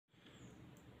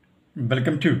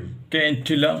Welcome to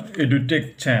Candela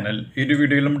EduTech channel. This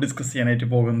video we discuss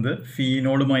the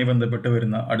phenol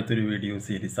video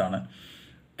series.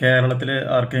 Keralathile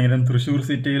ആർക്കെങ്കിലും തൃശ്ശൂർ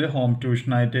സിറ്റിയിൽ home tuition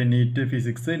ആയിട്ട് NEET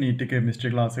physics NEET chemistry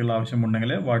ക്ലാസ്സുകൾ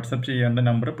ആവശ്യമുണ്ടെങ്കിൽ WhatsApp ചെയ്യേണ്ട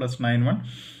number +91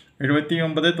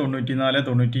 79 94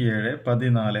 97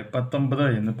 14 19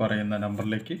 എന്ന് പറയുന്ന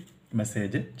നമ്പറിലേക്ക്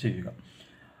മെസ്സേജ് ചെയ്യുക.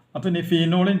 അപ്പോൾ ഈ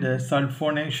ഫീനോളിന്റെ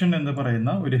സൾഫോണേഷൻ എന്ന്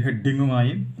പറയുന്ന ഒരു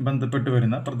ഹെഡിങ്ങുമായി ബന്ധപ്പെട്ട്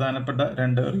വരുന്ന പ്രധാനപ്പെട്ട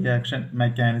രണ്ട് റിയാക്ഷൻ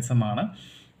മെക്കാനിസം ആണ്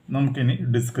നമുക്കിനി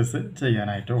ഡിസ്കസ്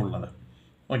ചെയ്യാനായിട്ട് ഉള്ളത്.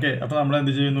 ഓക്കേ, അപ്പോൾ നമ്മൾ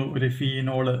എന്ത് ചെയ്യുന്നു, ഒരു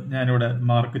ഫീനോൾ ഞാൻ ഇവിടെ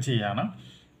മാർക്ക് ചെയ്യാണ്.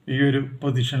 ഈ ഒരു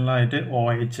പൊസിഷനിലായിട്ട്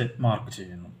OH മാർക്ക്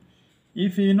ചെയ്യുന്നു. ഈ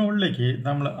ഫീനോളിലേക്ക്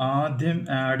നമ്മൾ ആദ്യം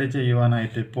ആഡ്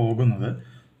ചെയ്യുവാനായിട്ട് പോകുന്നത്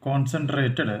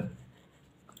കോൺസെൻട്രേറ്റഡ്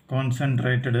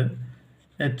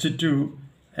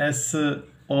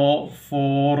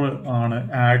H2SO4 ആണ്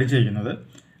ആഡ് ചെയ്യുന്നത്.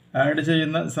 ആഡ്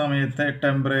ചെയ്യുന്ന സമയത്തെ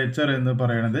ടെമ്പറേച്ചർ എന്ന്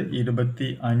പറയുന്നത്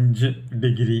 25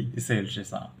 ഡിഗ്രി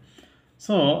സെൽഷ്യസ് ആണ്.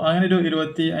 സോ അങ്ങനെ ഒരു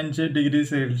 25 ഡിഗ്രി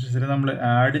സെൽഷ്യസിൽ നമ്മൾ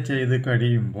ആഡ് ചെയ്ത്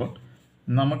കഴിയുമ്പോൾ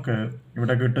നമുക്ക്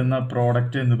ഇവിടെ കിട്ടുന്ന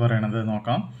പ്രോഡക്റ്റ് എന്ന് പറയുന്നത്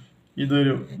നോക്കാം.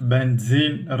 ഇതൊരു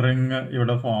ബെൻസീൻ റിങ്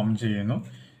ഇവിടെ ഫോം ചെയ്യുന്നു.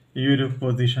 ഈ ഒരു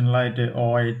പൊസിഷനിലായിട്ട്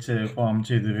OH ഫോം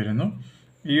ചെയ്ത് വരുന്നു.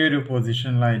 ഈ ഒരു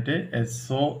പൊസിഷനിലായിട്ട്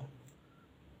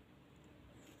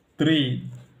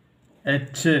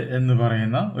SO3H എന്ന്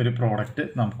പറയുന്ന ഒരു പ്രോഡക്റ്റ്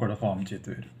നമുക്കിവിടെ ഫോം ചെയ്ത്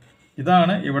വരും.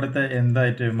 ഇതാണ് ഇവിടുത്തെ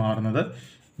എന്തായിട്ട് മാറുന്നത്,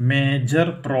 മേജർ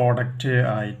പ്രോഡക്റ്റ്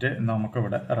ആയിട്ട്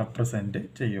നമുക്കിവിടെ റെപ്രസെൻറ്റ്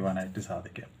ചെയ്യുവാനായിട്ട്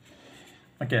സാധിക്കും.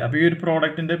 ഓക്കെ, അപ്പോൾ ഈ ഒരു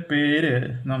പ്രോഡക്റ്റിൻ്റെ പേര്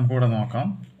നമുക്കിവിടെ നോക്കാം.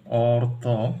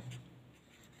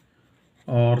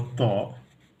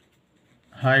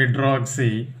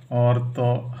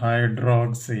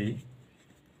 ഓർത്തോഹൈഡ്രോക്സി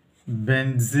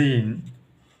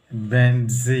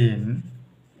ബെൻസീൻ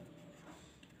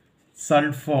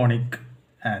സൾഫോണിക്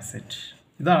ആസിഡ്.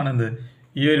 ഇതാണെന്ത്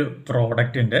ഈ ഒരു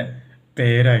പ്രോഡക്റ്റിൻ്റെ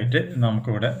പേരായിട്ട്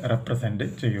നമുക്കിവിടെ റെപ്രസെൻറ്റ്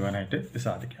ചെയ്യുവാനായിട്ട്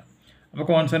സാധിക്കാം. അപ്പോൾ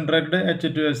കോൺസെൻട്രേറ്റഡ്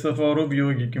H2SO4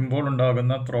 ഉപയോഗിക്കുമ്പോൾ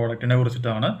ഉണ്ടാകുന്ന പ്രോഡക്റ്റിനെ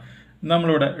കുറിച്ചിട്ടാണ്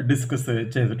നമ്മളിവിടെ ഡിസ്കസ്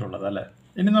ചെയ്തിട്ടുള്ളത് അല്ലേ.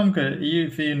 ഇനി നമുക്ക് ഈ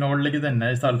ഫീനോളിലേക്ക് തന്നെ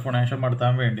സൾഫോണേഷൻ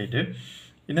നടത്താൻ വേണ്ടിയിട്ട്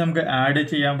ഇനി നമുക്ക് ആഡ്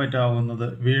ചെയ്യാൻ പറ്റാവുന്നത്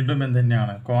വീണ്ടും എന്ത്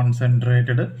തന്നെയാണ്,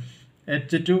 കോൺസെൻട്രേറ്റഡ്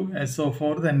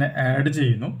H2SO4 തന്നെ ആഡ്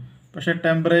ചെയ്യുന്നു. പക്ഷേ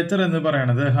ടെമ്പറേച്ചർ എന്ന്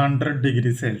പറയുന്നത് 100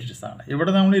 ഡിഗ്രി സെൽഷ്യസ് ആണ്.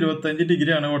 ഇവിടെ നമ്മൾ 25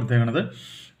 ഡിഗ്രിയാണ് കൊടുത്തേക്കുന്നത്.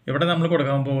 ഇവിടെ നമ്മൾ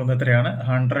കൊടുക്കാൻ പോകുന്നത് എത്രയാണ്,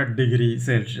 100 ഡിഗ്രി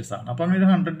സെൽഷ്യസ് ആണ്. അപ്പം അങ്ങനെ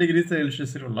 100 ഡിഗ്രി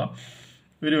സെൽഷ്യസിലുള്ള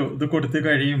ഒരു ഇത് കൊടുത്തു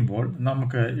കഴിയുമ്പോൾ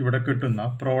നമുക്ക് ഇവിടെ കിട്ടുന്ന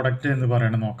പ്രോഡക്റ്റ് എന്ന്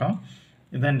പറയുന്നത് നോക്കാം.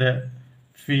 ഇതെൻ്റെ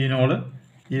ഫീനോള്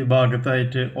ഈ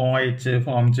ഭാഗത്തായിട്ട് OH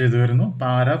ഫോം ചെയ്ത് വരുന്നു.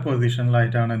 പാരാ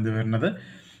പൊസിഷനിലായിട്ടാണ് എന്ത് വരുന്നത്,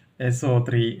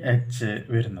 SO3H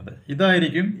വരുന്നത്.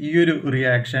 ഇതായിരിക്കും ഈ ഒരു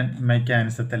റിയാക്ഷൻ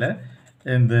മെക്കാനിസത്തിൽ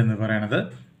എന്തെന്ന് പറയുന്നത്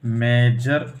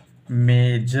മേജർ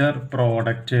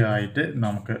പ്രോഡക്റ്റ് ആയിട്ട്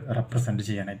നമുക്ക് റെപ്രസെൻറ്റ്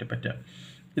ചെയ്യാനായിട്ട് പറ്റുക.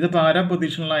 ഇത് പാരാ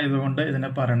പൊസിഷനിലായതുകൊണ്ട് ഇതിനെ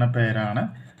പറയുന്ന പേരാണ്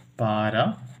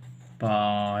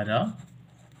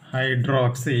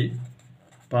പാരാഹൈഡ്രോക്സി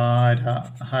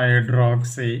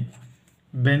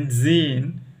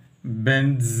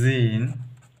ബെൻസീൻ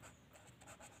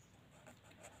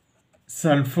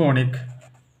സൾഫോണിക്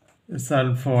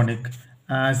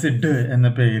ആസിഡ് എന്ന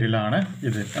പേരിലാണ്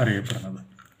ഇത് അറിയപ്പെടുന്നത്.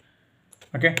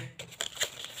 ഓക്കെ,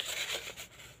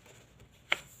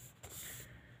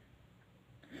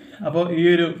 അപ്പോൾ ഈ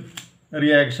ഒരു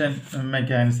റിയാക്ഷൻ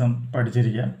മെക്കാനിസം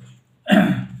പഠിച്ചിരിക്കുക.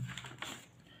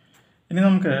 ഇനി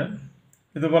നമുക്ക്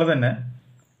ഇതുപോലെ തന്നെ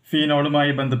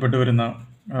ഫീനോളുമായി ബന്ധപ്പെട്ട് വരുന്ന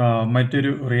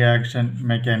മറ്റൊരു റിയാക്ഷൻ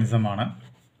മെക്കാനിസമാണ്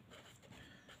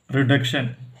റിഡക്ഷൻ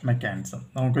മെക്കാനിസം.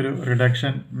 നമുക്കൊരു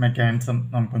റിഡക്ഷൻ മെക്കാനിസം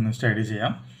നമുക്കൊന്ന് സ്റ്റഡി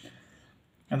ചെയ്യാം.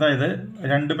 അതായത്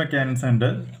രണ്ട് മെക്കാനിസം ഉണ്ട്.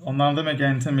 ഒന്നാമത്തെ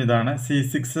മെക്കാനിസം ഇതാണ്,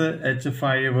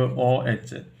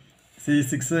 C6H5OH.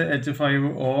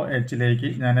 C6H5OHലേക്ക്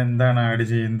ഞാൻ എന്താണ് ആഡ്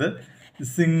ചെയ്യുന്നത്,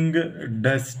 സിങ്ക്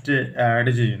ഡസ്റ്റ്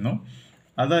ആഡ് ചെയ്യുന്നു.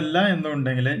 അതല്ല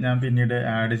എന്നുണ്ടെങ്കിൽ ഞാൻ പിന്നീട്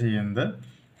ആഡ് ചെയ്യുന്നത്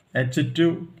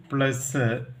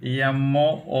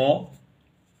H2+MOO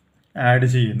ആഡ്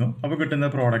ചെയ്യുന്നു. അപ്പോൾ കിട്ടുന്ന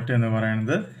പ്രോഡക്റ്റ് എന്ന്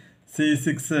പറയുന്നത്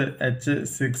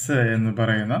C6H6 എന്ന്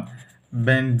പറയുന്ന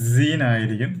ബെൻസീൻ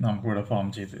ആയിരിക്കും നമുക്കിവിടെ ഫോം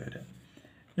ചെയ്ത് വരിക.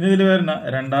 ഇനി ഇതിൽ വരുന്ന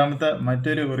രണ്ടാമത്തെ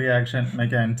മറ്റൊരു റിയാക്ഷൻ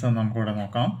മെക്കാനിസം നമുക്കിവിടെ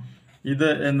നോക്കാം. ഇത്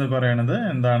എന്ന് പറയുന്നത്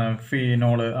എന്താണ്,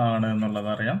 ഫീനോള് ആണ് എന്നുള്ളത്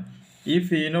അറിയാം. ഈ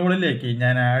ഫീനോളിലേക്ക്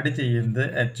ഞാൻ ആഡ് ചെയ്യുന്നത്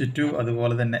H2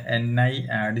 അതുപോലെ തന്നെ NI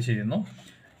ആഡ് ചെയ്യുന്നു.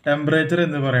 ടെമ്പറേച്ചർ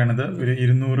എന്ന് പറയുന്നത് ഒരു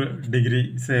 200 ഡിഗ്രി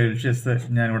സെൽഷ്യസ്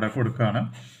ഞാനിവിടെ കൊടുക്കുകയാണ്.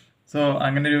 സോ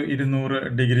അങ്ങനെ ഒരു 200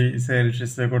 ഡിഗ്രി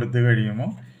സെൽഷ്യസ് കൊടുത്തു കഴിയുമ്പോൾ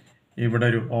ഇവിടെ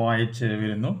ഒരു OH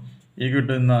വരുന്നു. ഈ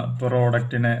കിട്ടുന്ന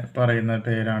പ്രോഡക്റ്റിനെ പറയുന്ന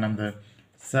പേരാണെന്ത്,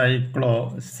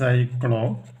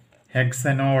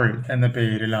 cyclohexanol എന്ന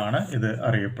പേരിലാണ് ഇത്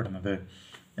അറിയപ്പെടുന്നത്.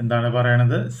 എന്താണ്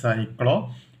പറയണത്,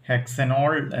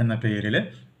 cyclohexanol എന്ന പേരിൽ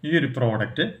ഈ ഒരു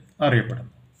പ്രോഡക്റ്റ്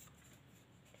അറിയപ്പെടുന്നു.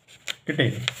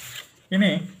 കിട്ടിയില്ലേ?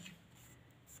 ഇനി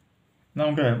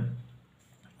നമുക്ക്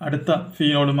അടുത്ത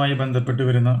ഫീനോളുമായി ബന്ധപ്പെട്ട്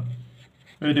വരുന്ന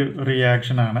ഒരു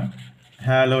റിയാക്ഷനാണ്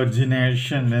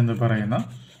ഹാലോജിനേഷൻ എന്ന് പറയുന്ന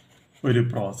ഒരു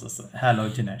പ്രോസസ്സ്.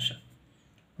 ഹാലോജിനേഷൻ.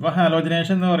 അപ്പോൾ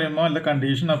ഹാലോജിനേഷൻ എന്ന് പറയുമ്പോൾ അതിൻ്റെ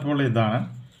കണ്ടീഷൻ അപ്പോൾ ഇതാണ്: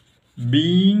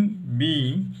 ബീങ്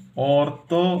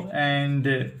ഓർത്തോ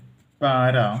ആൻഡ്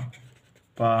പാര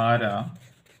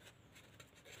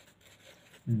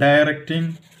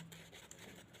ഡയറക്റ്റിംഗ്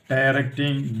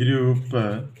ഗ്രൂപ്പ്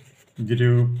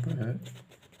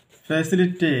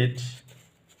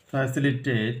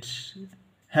facilitate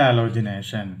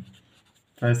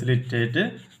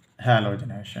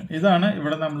ഹാലോജിനേഷൻ. ഇതാണ്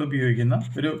ഇവിടെ നമ്മൾ ഉപയോഗിക്കുന്ന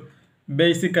ഒരു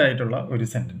ബേസിക് ആയിട്ടുള്ള ഒരു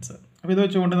സെൻറ്റൻസ്. അപ്പോൾ ഇത്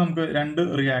വെച്ചുകൊണ്ട് നമുക്ക് 2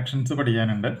 റിയാക്ഷൻസ്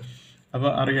പഠിക്കാനുണ്ട്. അപ്പോൾ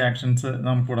ആ റിയാക്ഷൻസ്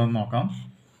നമുക്കിവിടെ നോക്കാം.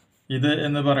 ഇത്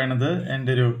എന്ന് പറയുന്നത്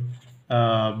എൻ്റെ ഒരു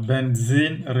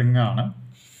ബെൻസീൻ റിങ് ആണ്.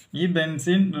 ഈ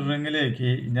ബെൻസീൻ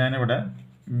റിങ്ങിലേക്ക് ഞാനിവിടെ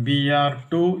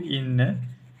Br2 in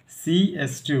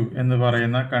CS2 എന്ന്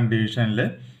പറയുന്ന കണ്ടീഷനിൽ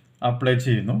അപ്ലൈ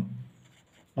ചെയ്യുന്നു.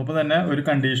 അപ്പോൾ തന്നെ ഒരു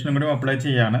കണ്ടീഷനും കൂടി അപ്ലൈ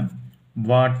ചെയ്യാണ്: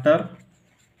 water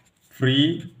free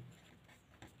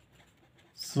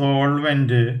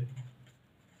solvent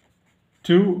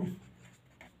to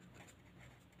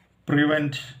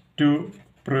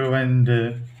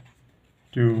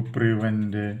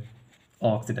prevent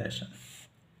oxidation.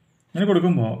 ഇങ്ങനെ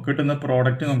കൊടുക്കുമ്പോൾ കിട്ടുന്ന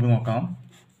പ്രോഡക്റ്റ് നമുക്ക് നോക്കാം.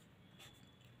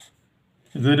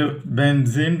 ഇതൊരു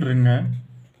ബെൻസീൻ റിങ്,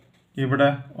 ഇവിടെ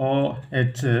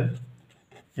OH,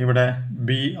 ഇവിടെ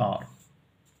Br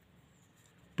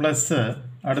പ്ലസ്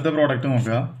അടുത്ത പ്രോഡക്റ്റ്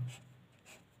നോക്കുക.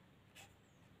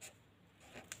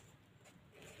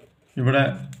 ഇവിടെ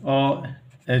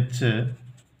OH,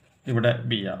 ഇവിടെ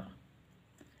Br.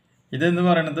 ഇതെന്ന്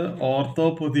പറയുന്നത് ഓർത്തോ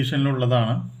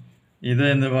പൊസിഷനിലുള്ളതാണ്. ഇത്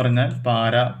എന്ന് പറഞ്ഞാൽ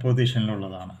പാര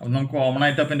പൊസിഷനിലുള്ളതാണ്. അപ്പം നമുക്ക് കോമൺ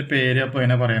ആയിട്ട് അപ്പം എൻ്റെ പേര് അപ്പോൾ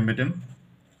എങ്ങനെ പറയാൻ പറ്റും?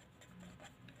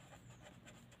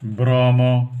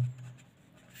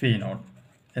 ബ്രോമോഫീനോൾ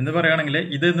എന്ന് പറയുകയാണെങ്കിൽ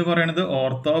ഇത് എന്ന് പറയുന്നത്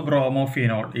ഓർത്തോ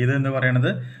ബ്രോമോഫീനോൾ, ഇത് എന്ന്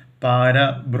പറയുന്നത് പാര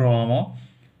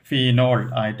ബ്രോമോഫീനോൾ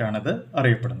ആയിട്ടാണിത്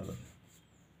അറിയപ്പെടുന്നത്.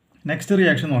 നെക്സ്റ്റ്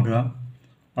റിയാക്ഷൻ നോക്കുക.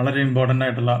 വളരെ ഇമ്പോർട്ടൻ്റ്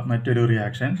ആയിട്ടുള്ള മറ്റൊരു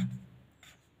റിയാക്ഷൻ.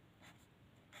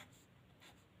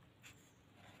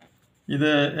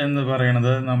 ഇത് എന്ന്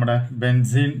പറയുന്നത് നമ്മുടെ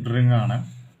ബെൻസീൻ റിങ് ആണ്.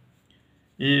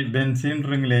 ഈ ബെൻസീൻ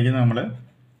റിങ്ങിലേക്ക് നമ്മൾ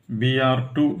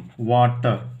Br2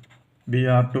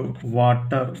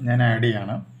 വാട്ടർ ഞാൻ ആഡ്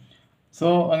ചെയ്യാണ്. സോ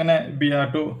അങ്ങനെ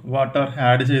Br2 വാട്ടർ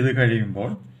ആഡ് ചെയ്ത് കഴിയുമ്പോൾ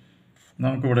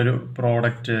നമുക്കിവിടെ ഒരു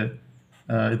പ്രോഡക്റ്റ്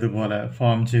ഇതുപോലെ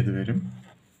ഫോം ചെയ്ത് വരും.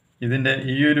 ഇതിൻ്റെ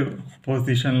ഈ ഒരു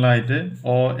പൊസിഷനിലായിട്ട്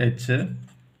OH,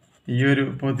 ഈ ഒരു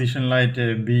പൊസിഷനിലായിട്ട്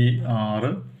Br,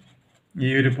 ഈ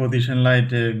ഒരു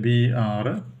പൊസിഷനിലായിട്ട് Br,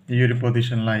 ഈ ഒരു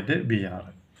പൊസിഷനിലായിട്ട് Br.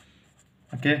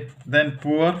 Okay, then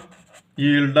poor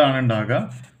yield ആണ് ഉണ്ടാകുക.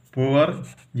 Poor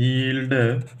yield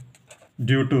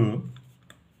due to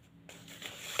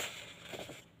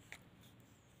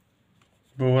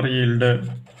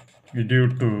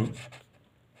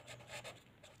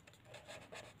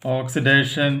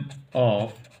oxidation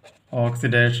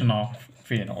of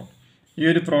phenol. ഈ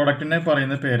ഒരു പ്രോഡക്റ്റിനെ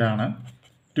പറയുന്ന പേരാണ്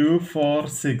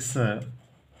 2,4,6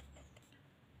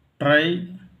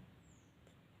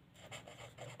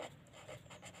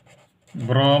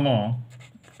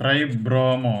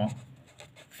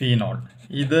 ട്രൈബ്രോമോഫീനോൾ.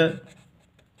 ഇത്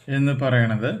എന്ന്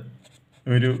പറയണത്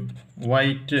ഒരു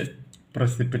വൈറ്റ്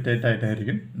പ്രസിപ്പിറ്റേറ്റ്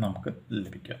ആയിട്ടായിരിക്കും നമുക്ക്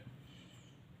ലഭിക്കുക.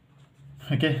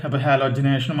 ഓക്കെ, അപ്പോൾ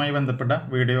ഹാലോജിനേഷനുമായി ബന്ധപ്പെട്ട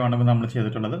വീഡിയോ ആണ് നമ്മൾ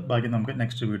ചെയ്തിട്ടുള്ളത്. ബാക്കി നമുക്ക്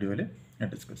നെക്സ്റ്റ് വീഡിയോയിൽ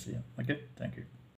ഡിസ്കസ് ചെയ്യാം. Okay, thank you.